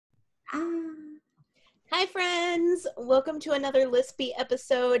Hi friends! Welcome to another Lispy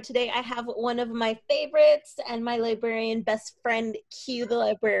episode. Today I have one of my favorites and my librarian best friend, Cue the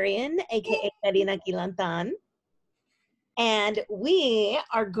Librarian, aka Karina Gilantan. And we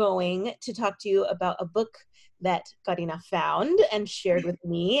are going to talk to you about a book that Karina found and shared with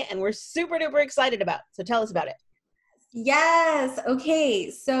me, and we're super duper excited about. So tell us about it. Yes.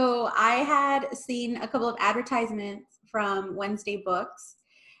 Okay. So I had seen a couple of advertisements from Wednesday Books,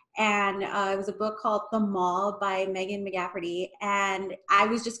 and it was a book called The Mall by Megan McCafferty. And I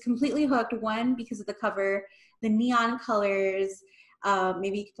was just completely hooked. One, because of the cover, the neon colors.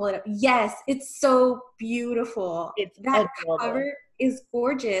 Maybe you can pull it up. Yes, it's so beautiful. It's That adorable. cover is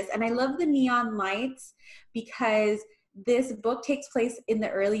gorgeous. And I love the neon lights because this book takes place in the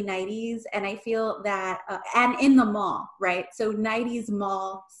early 90s, and I feel that and in the mall, right? So 90s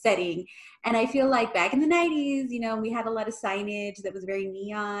mall setting, and I feel like back in the 90s, you know, we had a lot of signage that was very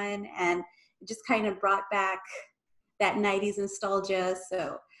neon, and it just kind of brought back that 90s nostalgia.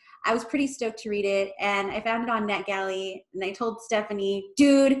 So I was pretty stoked to read it, and I found it on NetGalley, and I told Stephanie,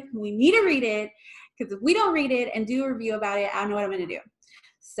 dude, we need to read it, because if we don't read it and do a review about it, I don't know what I'm going to do.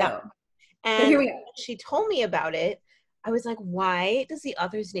 So, and here we go. She told me about it. I was like, why does the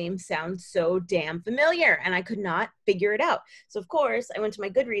author's name sound so damn familiar? And I could not figure it out. So of course I went to my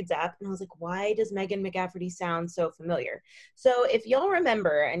Goodreads app and I was like, why does Megan McCafferty sound so familiar? So if y'all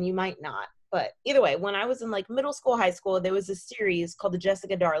remember, and you might not, but either way, when I was in like middle school, high school, there was a series called the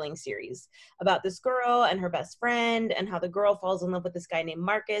Jessica Darling series about this girl and her best friend, and how the girl falls in love with this guy named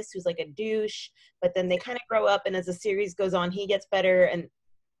Marcus, who's like a douche, but then they kind of grow up, and as the series goes on, he gets better. And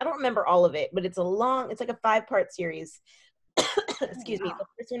I don't remember all of it, but it's like a 5-part series. Excuse me. The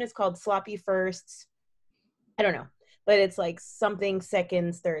first one is called Sloppy Firsts. I don't know, but it's like something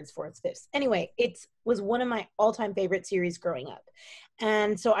seconds, thirds, fourths, fifths. Anyway, it was one of my all-time favorite series growing up.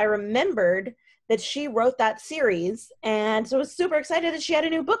 And so I remembered that she wrote that series, and so I was super excited that she had a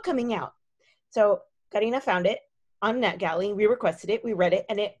new book coming out. So Karina found it on NetGalley. We requested it, we read it,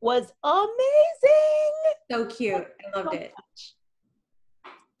 and it was amazing. So cute. I loved it.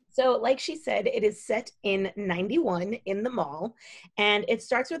 So like she said, it is set in 91 in the mall, and it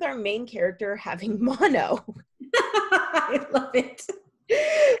starts with our main character having mono. I love it.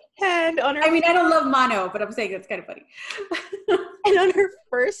 And I mean, I don't love mono, but I'm saying that's kind of funny. And on her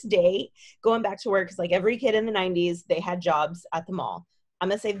first day, going back to work, because like every kid in the 90s, they had jobs at the mall. I'm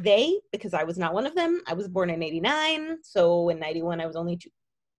going to say they, because I was not one of them. I was born in 89, so in 91, I was only 2.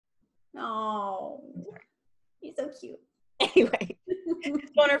 Oh, he's so cute. Anyway,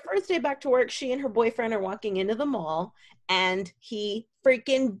 so on her first day back to work, she and her boyfriend are walking into the mall, and he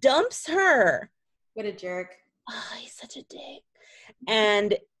freaking dumps her. What a jerk. Oh, he's such a dick.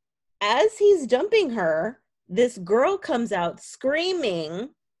 And as he's dumping her, this girl comes out screaming.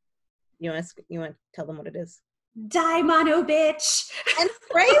 You want to tell them what it is? Die, mono bitch. And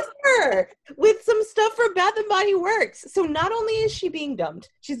sprays her with some stuff from Bath and Body Works. So not only is she being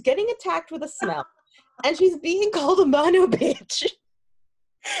dumped, she's getting attacked with a smell. And she's being called a mono bitch.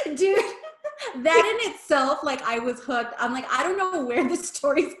 Dude, that in itself, like, I was hooked. I'm like, I don't know where the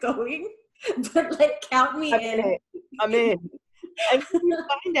story's going, but like, count me in. I'm in. And we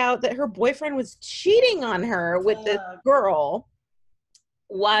find out that her boyfriend was cheating on her with this girl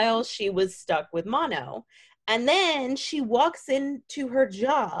while she was stuck with mono. And then she walks into her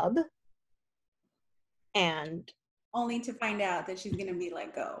job and only to find out that she's going to be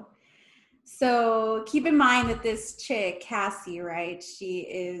let go. So keep in mind that this chick, Cassie, right? She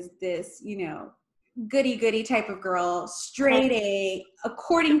is this, you know, goody type of girl, straight A,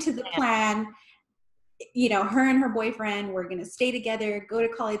 according to the plan. You know, her and her boyfriend were going to stay together, go to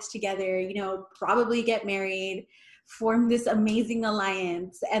college together, you know, probably get married, form this amazing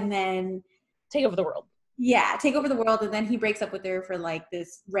alliance, and then take over the world. Yeah, take over the world. And then he breaks up with her for like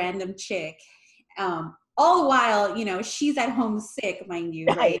this random chick. All the while, you know, she's at home sick, mind you,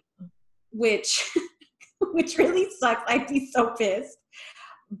 right? Which really sucks. I'd be so pissed.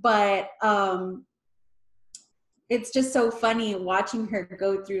 But it's just so funny watching her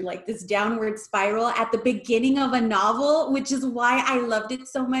go through like this downward spiral at the beginning of a novel, which is why I loved it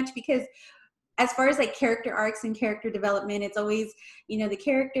so much, because as far as like character arcs and character development, it's always, you know, the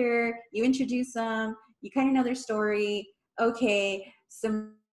character, you introduce them, you kind of know their story. Okay,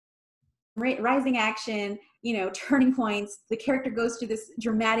 some rising action, you know, turning points. The character goes through this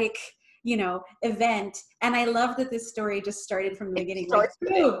dramatic, you know, event. And I love that this story just started from the beginning. Like,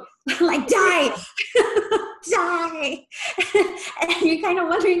 boom, like die, die. And you're kind of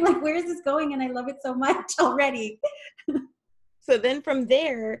wondering, like, where is this going? And I love it so much already. So then from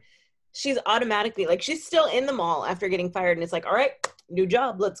there, she's automatically, like, she's still in the mall after getting fired. And it's like, all right, new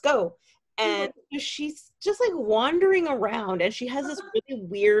job, let's go. And she's just like wandering around, and she has this really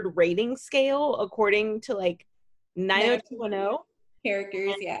weird rating scale according to like 90210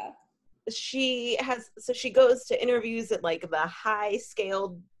 characters. Yeah. She goes to interviews at like the high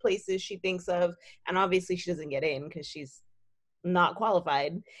scaled places she thinks of, and obviously she doesn't get in because she's not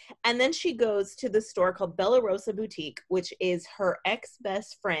qualified. And then she goes to the store called Bella Rosa Boutique, which is her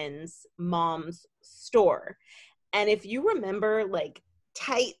ex-best friend's mom's store. And if you remember, like,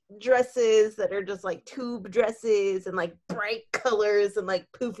 tight dresses that are just like tube dresses and like bright colors and like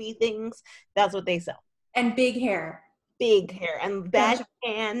poofy things, that's what they sell. And big hair and bad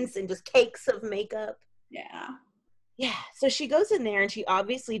hands and just cakes of makeup. Yeah, so she goes in there and she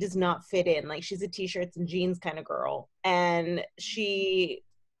obviously does not fit in. Like, she's a t-shirts and jeans kind of girl, and she's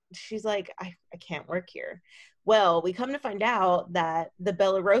like, I can't work here. Well, we come to find out that the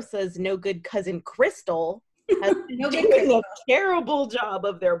Bella Rosa's no good cousin Crystal has been doing a terrible job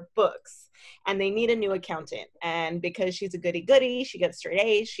of their books, and they need a new accountant. And because she's a goody-goody, she gets straight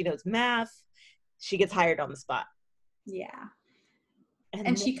A's, she knows math, she gets hired on the spot. Yeah.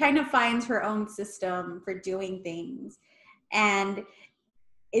 And she kind of finds her own system for doing things. And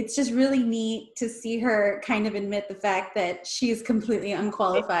it's just really neat to see her kind of admit the fact that she's completely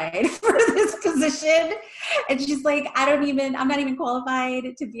unqualified for this position. And she's like, I'm not even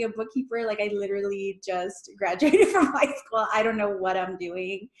qualified to be a bookkeeper. Like, I literally just graduated from high school. I don't know what I'm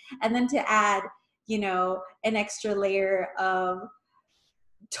doing. And then to add, an extra layer of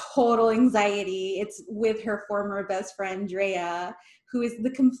total anxiety, it's with her former best friend, Drea, who is the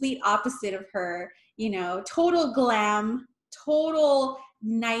complete opposite of her, total glam, total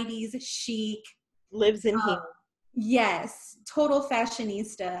 90s chic. Lives in heat. Yes, total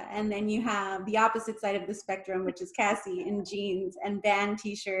fashionista. And then you have the opposite side of the spectrum, which is Cassie in jeans and band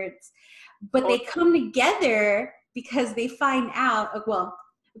t-shirts. But they come together because they find out, well,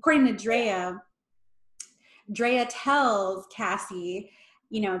 according to Drea tells Cassie,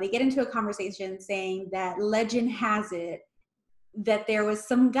 they get into a conversation saying that legend has it that there was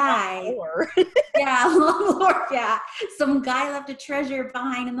some guy, some guy left a treasure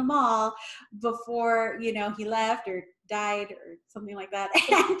behind in the mall before, he left or died or something like that.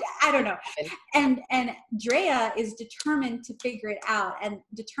 And I don't know. And Drea is determined to figure it out and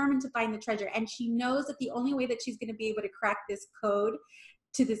determined to find the treasure. And she knows that the only way that she's going to be able to crack this code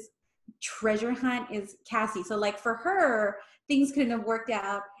to this treasure hunt is Cassie. So like for her, things couldn't have worked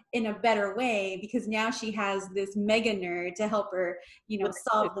out in a better way because now she has this mega nerd to help her,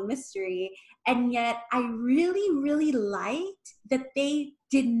 solve the mystery. And yet I really, really liked that they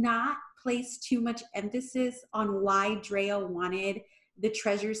did not place too much emphasis on why Drea wanted the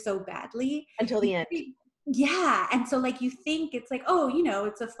treasure so badly. Until the end. Yeah. And so like you think it's like, oh,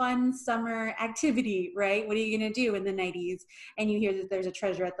 it's a fun summer activity, right? What are you going to do in the 90s? And you hear that there's a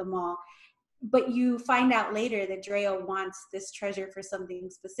treasure at the mall. But you find out later that Drea wants this treasure for something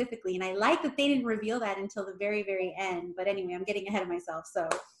specifically. And I like that they didn't reveal that until the very, very end. But anyway, I'm getting ahead of myself. So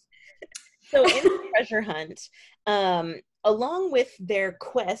in the treasure hunt, along with their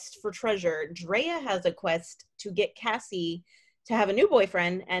quest for treasure, Drea has a quest to get Cassie to have a new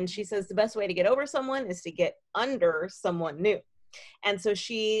boyfriend. And she says the best way to get over someone is to get under someone new. And so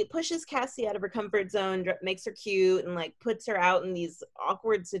she pushes Cassie out of her comfort zone, makes her cute, and like puts her out in these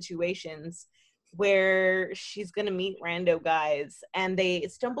awkward situations where she's going to meet rando guys. And they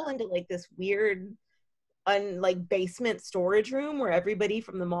stumble into like this weird basement storage room where everybody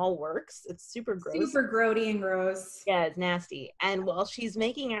from the mall works. It's super gross. Super grody and gross. Yeah, it's nasty. And while she's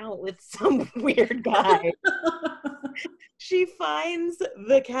making out with some weird guy, she finds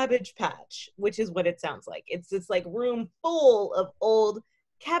the Cabbage Patch, which is what it sounds like. It's this like room full of old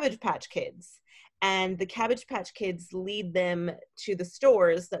Cabbage Patch Kids. And the Cabbage Patch Kids lead them to the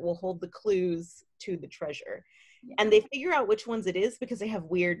stores that will hold the clues to the treasure. Yeah. And they figure out which ones it is because they have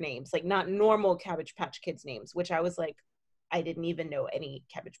weird names, like not normal Cabbage Patch Kids names, which I was like, I didn't even know any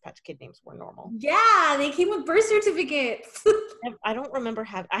Cabbage Patch Kid names were normal. Yeah, they came with birth certificates. I don't remember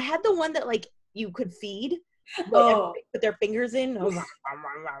I had the one that like you could feed. Put their fingers in,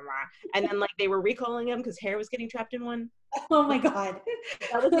 and then like they were recalling them because hair was getting trapped in one. Oh my god,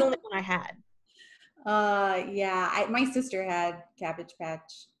 that was the only one I had. My sister had Cabbage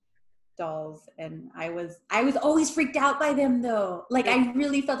Patch dolls, and I was always freaked out by them though. Like I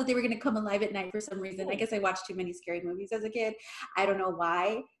really felt that they were going to come alive at night for some reason. I guess I watched too many scary movies as a kid. I don't know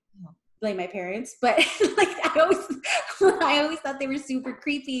why. Blame my parents, but like I always thought they were super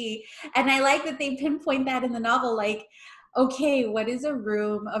creepy. And I like that they pinpoint that in the novel, like, okay, what is a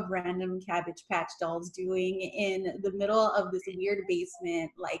room of random Cabbage Patch dolls doing in the middle of this weird basement,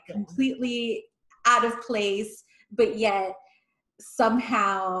 like completely out of place, but yet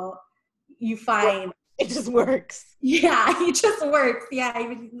somehow, you find. It just works. Yeah, it just works.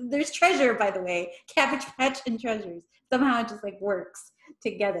 Yeah, there's treasure, by the way. Cabbage Patch and treasures. Somehow it just like works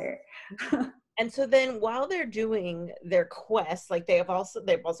together. And so then while they're doing their quest, like they've also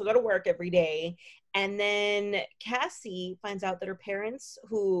got to work every day. And then Cassie finds out that her parents,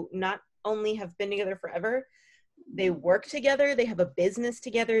 who not only have been together forever, they work together, they have a business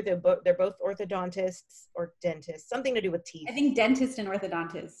together, they're both orthodontists or dentists, something to do with teeth. I think dentist and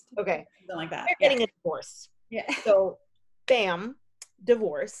orthodontist. Okay. Something like that. They're getting a divorce. Yeah. So bam,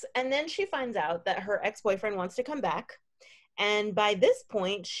 divorce. And then she finds out that her ex-boyfriend wants to come back. And by this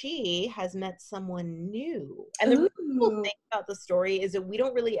point, she has met someone new. And the really cool thing about the story is that we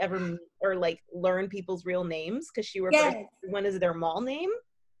don't really ever meet or like learn people's real names, because she refers to everyone as their mall name.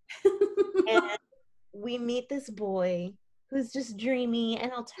 And we meet this boy who's just dreamy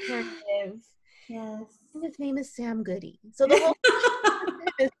and alternative. Yes. And his name is Sam Goody. So the whole name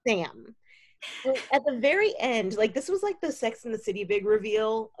is Sam. So at the very end, like this was like the Sex and the City big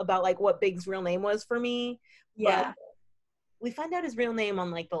reveal about like what Big's real name was for me. Yeah. But we find out his real name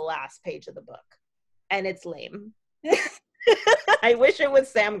on like the last page of the book, and it's lame. I wish it was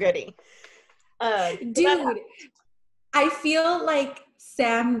Sam Goody. Dude, I feel like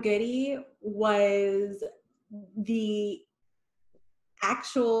Sam Goody was the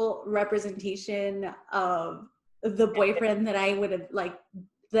actual representation of the boyfriend that I would have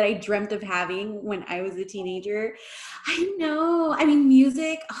that I dreamt of having when I was a teenager. I know. I mean,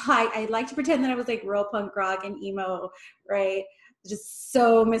 music, I like to pretend that I was like real punk rock and emo, right? Just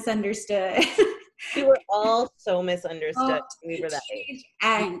so misunderstood. We were all so misunderstood. We were that age.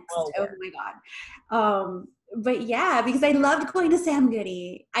 Angst. Oh my God. But yeah, because I loved going to Sam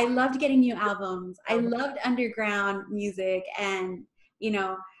Goody. I loved getting new albums. I loved underground music. And, you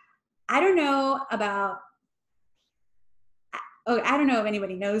know, I don't know if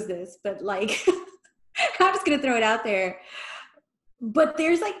anybody knows this, but like, I'm just going to throw it out there. But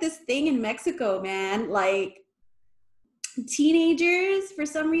there's like this thing in Mexico, man, like teenagers for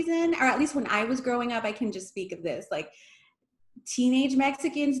some reason, or at least when I was growing up, I can just speak of this, like teenage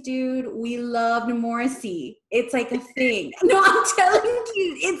Mexicans, dude, we loved Morrissey. It's like a thing. No, I'm telling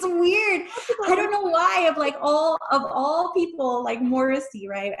you, it's weird. I don't know why. Of all people, like Morrissey,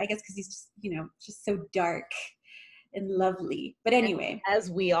 right? I guess because he's just, you know, just so dark and lovely. But anyway, as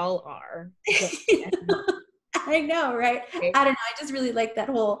we all are. I know, right? I don't know. I just really like that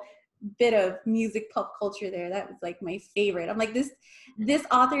whole bit of music pop culture there. That was like my favorite. I'm like, this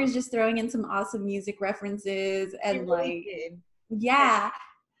author is just throwing in some awesome music references and like, yeah.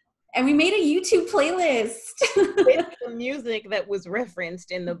 And we made a YouTube playlist with the music that was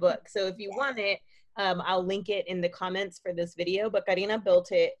referenced in the book. So if you want it, I'll link it in the comments for this video. But Karina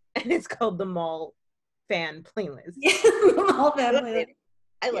built it, and it's called the Mall Fan Playlist. Yeah, the Mall Fan Playlist.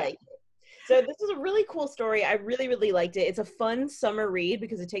 I like it. So this is a really cool story. I really, really liked it. It's a fun summer read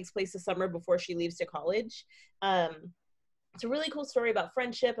because it takes place the summer before she leaves to college. It's a really cool story about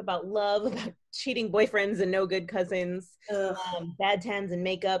friendship, about love, about cheating boyfriends and no good cousins, bad tans and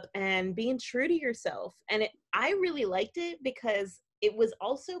makeup, and being true to yourself. And I really liked it because it was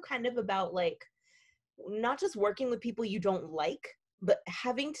also kind of about like, not just working with people you don't like, but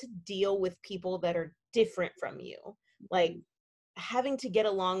having to deal with people that are different from you. Like having to get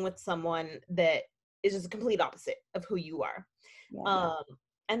along with someone that is just a complete opposite of who you are. Yeah.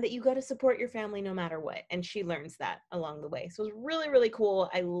 And that you got to support your family no matter what. And she learns that along the way. So it was really, really cool.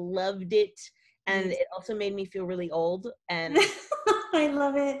 I loved it. And it also made me feel really old. And I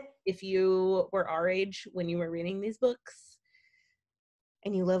love it. If you were our age when you were reading these books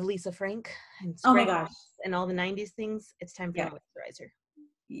and you love Lisa Frank and oh my gosh, and all the 90s things, it's time for your moisturizer.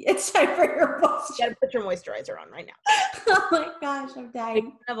 It's time for your moisturizer. You gotta put your moisturizer on right now. Oh my gosh, I'm dying. If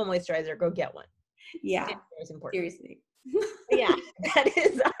you have a moisturizer, go get one. Yeah. It's important. Seriously. Yeah, that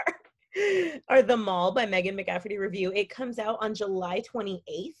is our The Mall by Megan McCafferty review. It comes out on July 28th.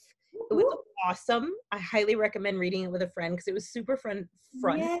 It was awesome. I highly recommend reading it with a friend because it was super fun.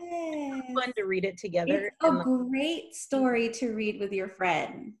 Yes. Fun to read it together. It's a great story to read with your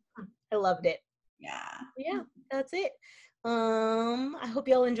friend. I loved it. Yeah, that's it. I hope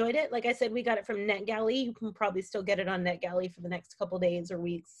y'all enjoyed it. Like I said, we got it from NetGalley. You can probably still get it on NetGalley for the next couple days or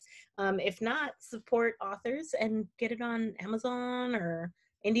weeks. If not, support authors and get it on Amazon or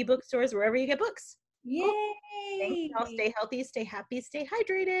indie bookstores, wherever you get books. Yay! Cool. Thanks, y'all. Stay healthy, stay happy, stay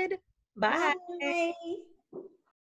hydrated. Bye. Bye.